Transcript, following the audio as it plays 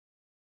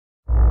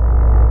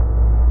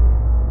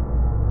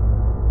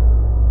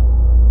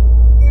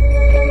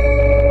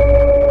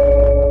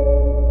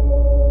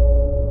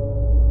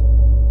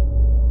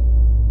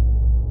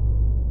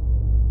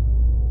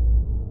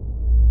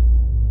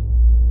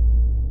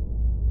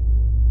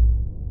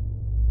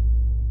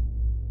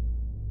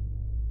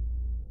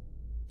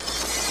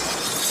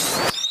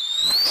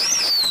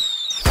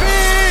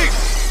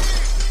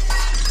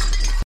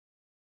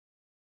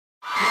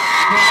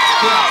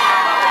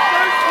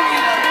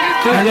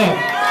Now look,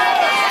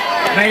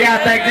 man, y'all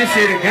think this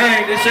shit a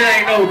game. This shit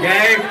ain't no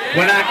game.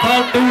 When I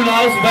come through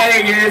Las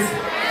Vegas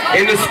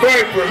in the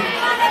scraper,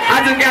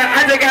 I just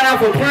got off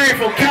a plane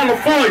from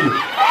California.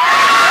 I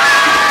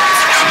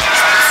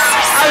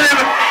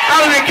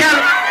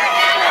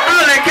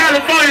was in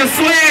California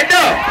swagged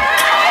up.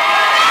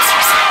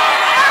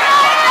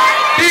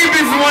 These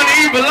bitches want to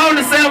eat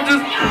bologna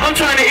sandwiches. I'm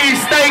trying to eat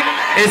steak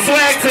and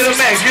swag to the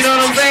max. You know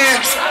what I'm saying?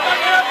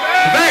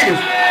 Vegas,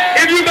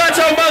 if you got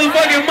your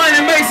motherfucking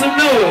money, make some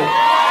noise.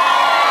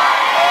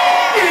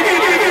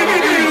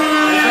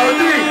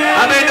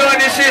 I've been doing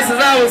this shit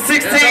since I was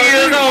 16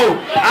 years old.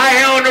 I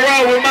here on the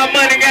road with my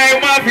money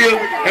gang mafia,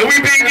 and we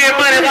been getting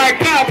money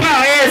like pow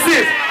pow ever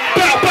since.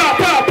 Pow pow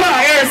pow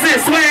pow ever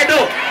since. Swagged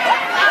up.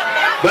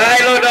 But I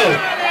don't know.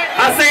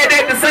 I said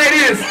that to say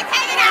this.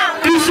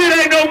 This shit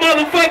ain't no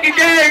motherfucking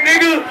game,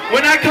 nigga.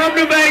 When I come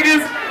to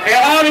Vegas and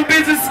all the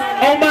bitches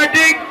on my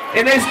dick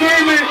and they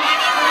screaming,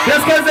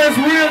 that's cause that's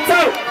real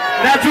talk.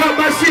 And I drop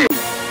my shit.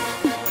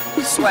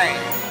 Swag,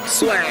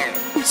 swag,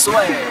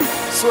 swag,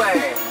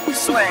 swag,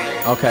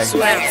 swag. Okay.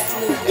 Swag.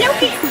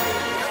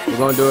 We're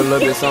gonna do a little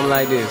bit something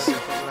like this.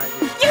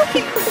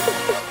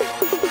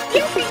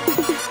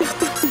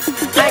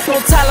 I ain't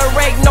gon'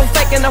 tolerate no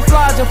faking or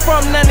flogging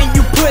from none of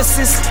you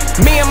pussies.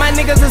 Me and my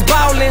niggas is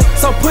ballin',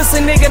 so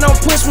pussy nigga don't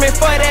push me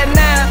for that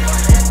now.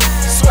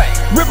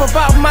 Rip up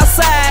off my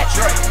side,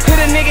 hit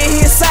a nigga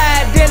his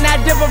side, then I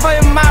dip up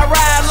in my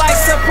ride like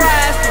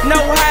surprise. No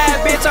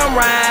hide, bitch, I'm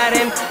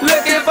riding.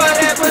 Looking for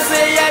that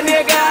pussy, yeah,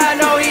 nigga, I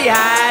know he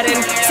hiding.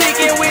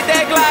 Seeking with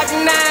that Glock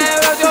 9,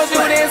 let's go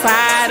shoot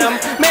inside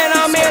him. Man,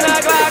 I'm in a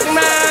Glock 9,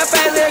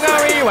 fast nigga,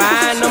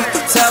 rewind him.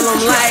 Tell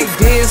him like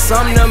this,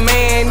 I'm the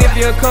man if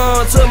you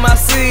come to my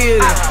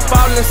city.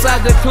 Fall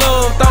inside the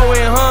club,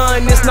 throwing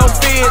hundreds, no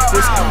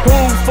 50s. Who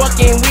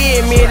fucking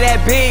with me?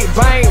 That big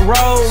bank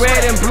roll,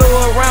 red and blue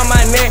around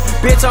my neck.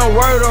 Bitch, I'm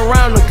word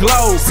around the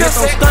globe. Bitch,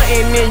 I'm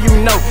stunting and you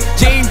know.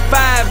 G5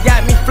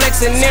 got me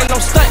flexing and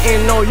I'm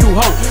stunting on you,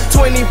 ho.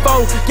 24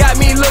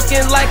 got me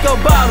looking like a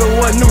bottle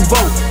of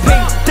Nouveau.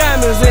 Pink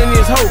diamonds in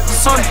this hoe.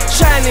 I'm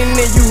shining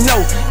and you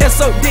know.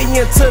 SOD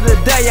until the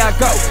day I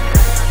go.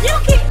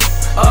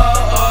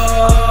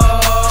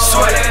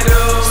 Sweat it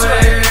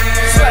away.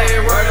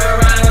 Word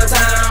around the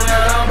town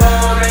and I'm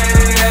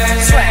booming.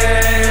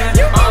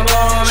 I'm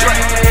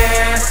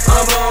booming.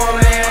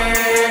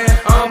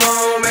 I'm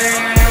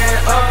booming.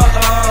 I'm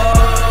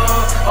booming.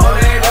 Oh,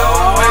 they do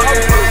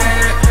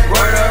it.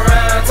 Word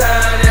around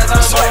town is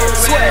I'm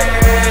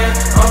booming.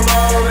 I'm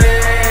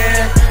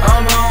booming.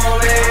 I'm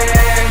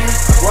booming.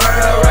 Word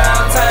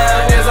around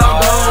town is I'm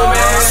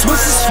booming.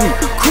 Swiss is sweet,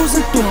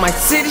 cruising through my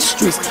city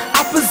streets.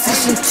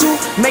 Opposition to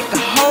make a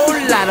whole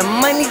lot of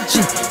money, G.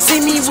 See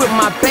me with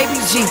my baby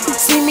G.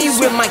 See me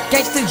with my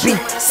gangster G.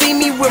 See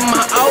me with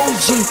my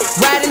OG.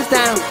 Riding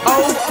down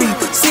 03.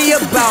 See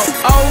about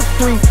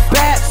 03.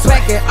 Back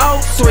at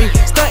 03.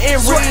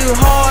 Stunting real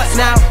hard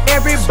now.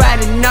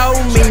 Everybody know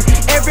me.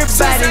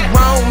 Everybody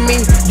want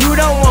me. You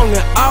don't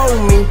wanna owe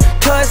me.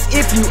 Cause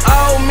if you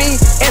owe me,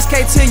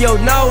 SK to your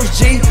nose,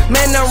 G.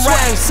 Man, I'm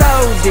riding so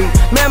deep.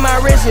 Man, my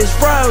wrist is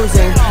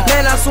frozen.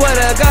 Man, I swear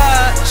to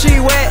God, she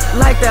wet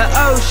like the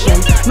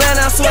ocean. Man,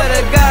 I swear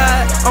to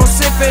God, I'm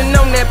sipping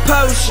on that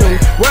potion.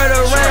 Word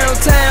around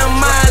town,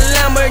 my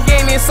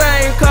Lamborghini,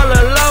 same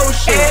color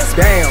lotion.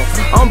 Damn,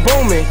 I'm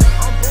booming.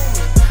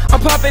 I'm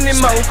popping in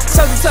mo.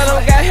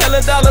 Soulja got hella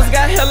dollars,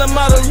 got hella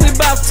models, we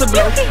bout to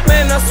blow.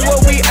 Man, I swear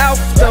we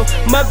out the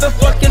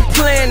motherfucking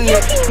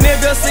planet.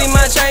 Niggas see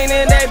my chain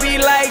and they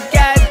be like,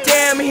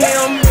 goddamn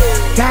him.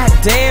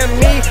 Goddamn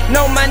me.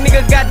 No, my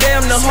nigga,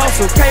 goddamn the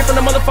hustle. Came from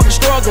the motherfucking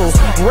struggle.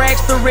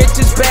 Racks to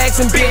riches,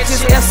 bags and bitches.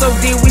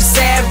 SOD, we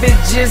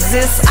savages.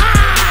 It's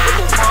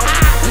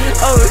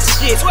oh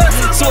shit.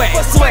 Sweat,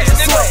 sweat,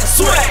 sweat,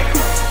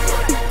 sweat.